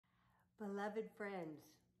Beloved friends,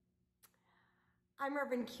 I'm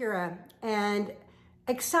Reverend Kira, and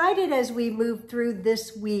excited as we move through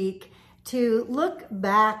this week to look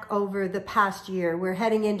back over the past year. We're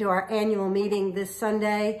heading into our annual meeting this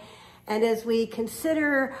Sunday, and as we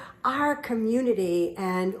consider our community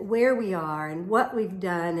and where we are and what we've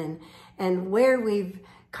done and where we've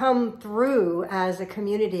come through as a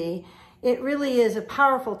community, it really is a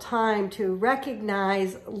powerful time to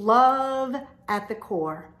recognize love at the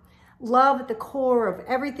core. Love at the core of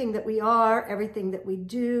everything that we are, everything that we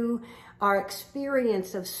do, our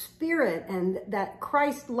experience of spirit, and that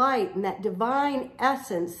Christ light and that divine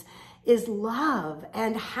essence is love,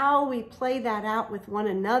 and how we play that out with one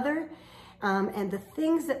another. And the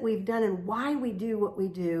things that we've done and why we do what we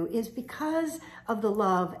do is because of the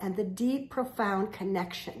love and the deep, profound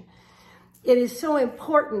connection. It is so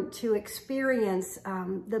important to experience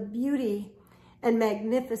the beauty and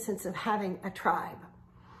magnificence of having a tribe.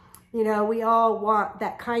 You know, we all want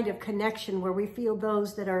that kind of connection where we feel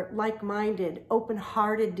those that are like-minded,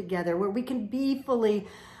 open-hearted together, where we can be fully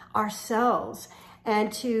ourselves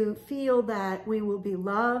and to feel that we will be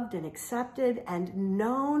loved and accepted and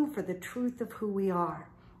known for the truth of who we are.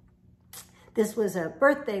 This was a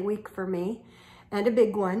birthday week for me, and a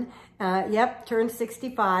big one. Turned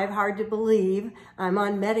 65, hard to believe. I'm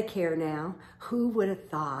on Medicare now. Who would have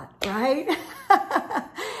thought, right?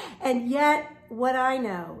 And yet, what I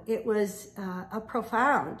know, it was a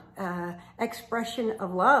profound expression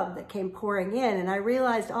of love that came pouring in. And I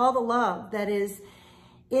realized all the love that is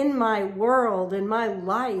in my world, in my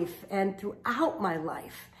life, and throughout my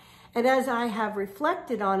life. And as I have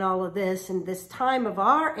reflected on all of this and this time of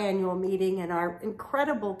our annual meeting and our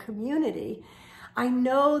incredible community, I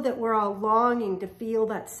know that we're all longing to feel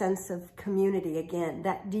that sense of community again,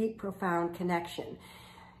 that deep, profound connection.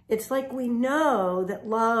 It's like we know that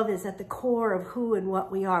love is at the core of who and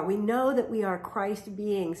what we are. We know that we are Christ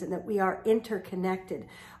beings and that we are interconnected,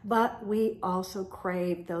 but we also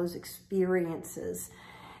crave those experiences.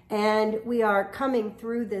 And we are coming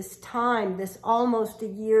through this time, this almost a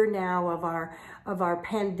year now of our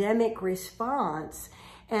pandemic response.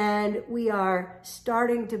 And we are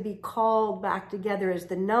starting to be called back together as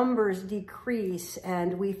the numbers decrease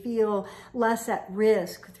and we feel less at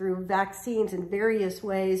risk through vaccines in various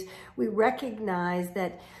ways. We recognize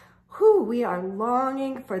that we are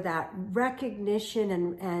longing for that recognition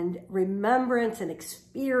and remembrance and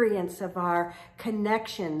experience of our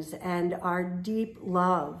connections and our deep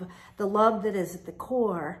love, the love that is at the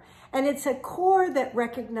core. And it's a core that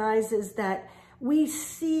recognizes that we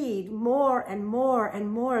seed more and more and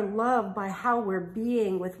more love by how we're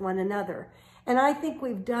being with one another. And I think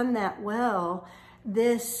we've done that well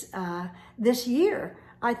this year.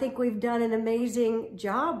 I think we've done an amazing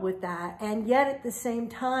job with that. And yet at the same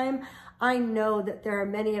time, I know that there are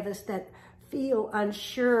many of us that feel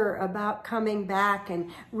unsure about coming back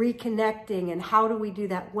and reconnecting, and how do we do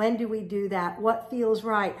that? When do we do that? What feels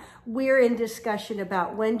right? We're in discussion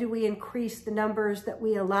about when do we increase the numbers that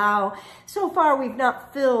we allow. So far, we've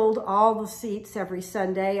not filled all the seats every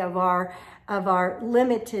Sunday of our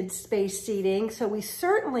limited space seating. So we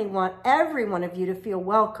certainly want every one of you to feel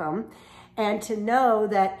welcome and to know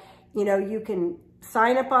that, you know, you can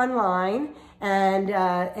sign up online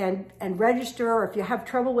and register, or if you have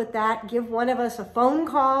trouble with that, give one of us a phone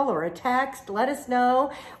call or a text, let us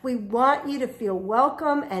know. We want you to feel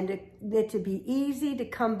welcome and it to be easy to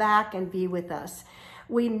come back and be with us.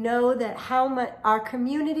 We know that how much our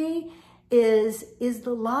community is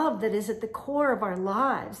the love that is at the core of our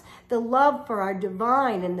lives, the love for our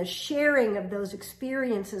divine and the sharing of those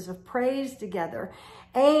experiences of praise together.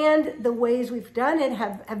 And the ways we've done it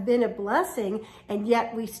have been a blessing, and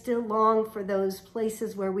yet we still long for those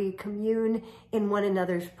places where we commune in one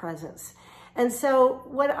another's presence. And so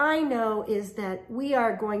what I know is that we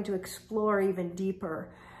are going to explore even deeper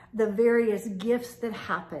the various gifts that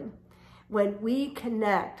happen when we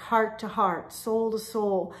connect heart to heart, soul to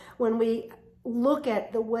soul, when we look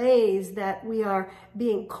at the ways that we are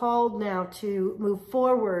being called now to move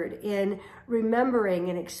forward in remembering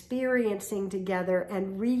and experiencing together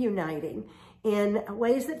and reuniting in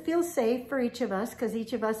ways that feel safe for each of us, because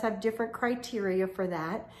each of us have different criteria for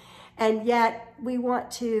that. And yet we want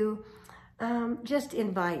to just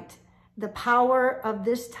invite the power of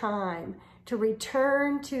this time to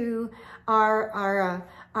return to our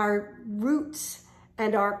roots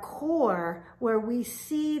and our core, where we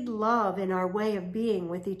seed love in our way of being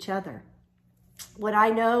with each other. What I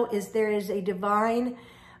know is there is a divine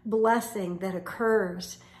blessing that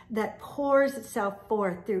occurs, that pours itself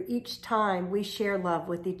forth through each time we share love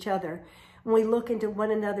with each other. when we look into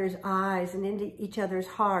one another's eyes and into each other's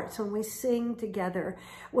hearts, when we sing together,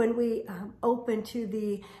 when we open to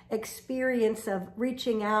the experience of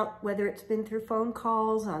reaching out, whether it's been through phone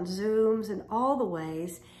calls, on Zooms, and all the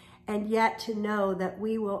ways, and yet to know that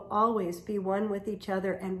we will always be one with each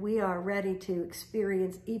other, and we are ready to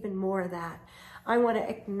experience even more of that. I want to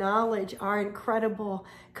acknowledge our incredible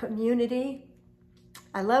community.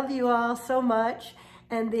 I love you all so much,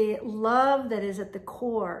 and the love that is at the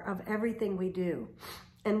core of everything we do.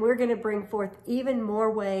 And we're going to bring forth even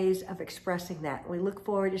more ways of expressing that. We look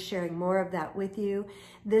forward to sharing more of that with you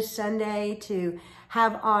this Sunday, to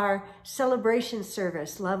have our celebration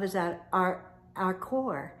service. Love is at our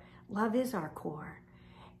core. Love is our core.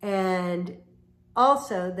 And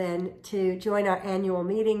also then to join our annual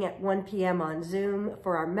meeting at 1 p.m. on Zoom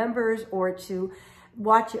for our members, or to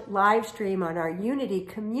watch it live stream on our Unity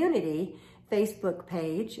Community Facebook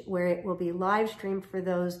page, where it will be live streamed for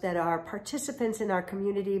those that are participants in our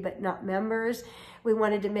community but not members. We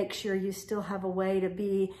wanted to make sure you still have a way to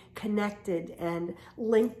be connected and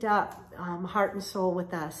linked up heart and soul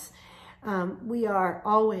with us. We are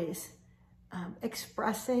always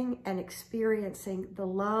expressing and experiencing the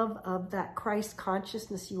love of that Christ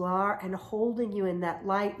consciousness you are, and holding you in that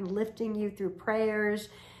light and lifting you through prayers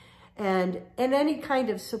and any kind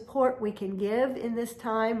of support we can give in this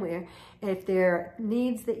time. Where if there are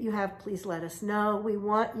needs that you have, please let us know. We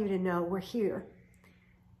want you to know we're here.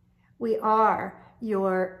 We are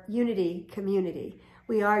your Unity community.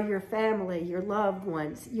 We are your family, your loved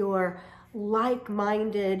ones, your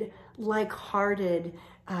like-minded, like-hearted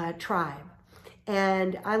tribe.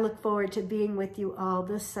 And I look forward to being with you all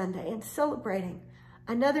this Sunday and celebrating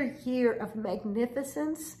another year of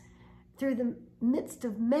magnificence through the midst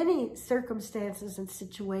of many circumstances and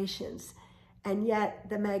situations, and yet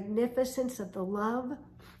the magnificence of the love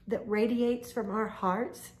that radiates from our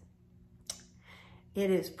hearts. It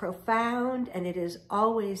is profound, and it is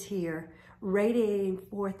always here, radiating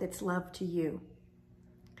forth its love to you.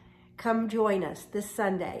 Come join us this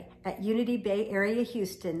Sunday at Unity Bay Area,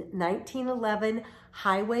 Houston, 1911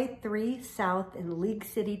 Highway 3 South in League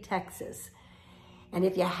City, Texas. And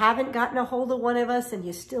if you haven't gotten a hold of one of us and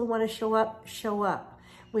you still want to show up, show up.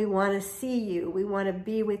 We want to see you. We want to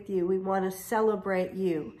be with you. We want to celebrate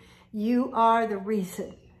you. You are the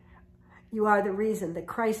reason. You are the reason. The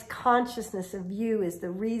Christ consciousness of you is the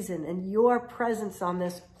reason, and your presence on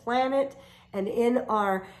this planet and in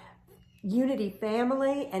our Unity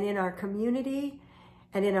family and in our community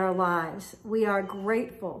and in our lives. We are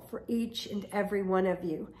grateful for each and every one of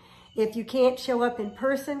you. If you can't show up in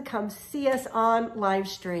person, come see us on live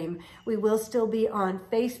stream. We will still be on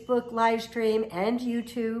Facebook live stream and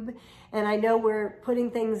YouTube. And I know we're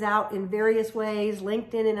putting things out in various ways,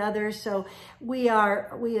 LinkedIn and others. So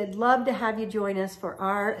we'd love to have you join us for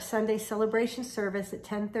our Sunday celebration service at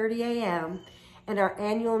 10:30 a.m. and our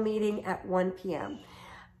annual meeting at 1 p.m.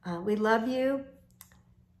 We love you.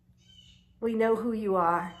 We know who you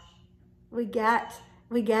are. We get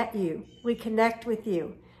you. We connect with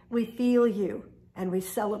you. We feel you, and we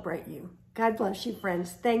celebrate you. God bless you,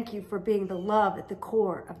 friends. Thank you for being the love at the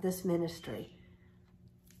core of this ministry.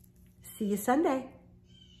 See you Sunday.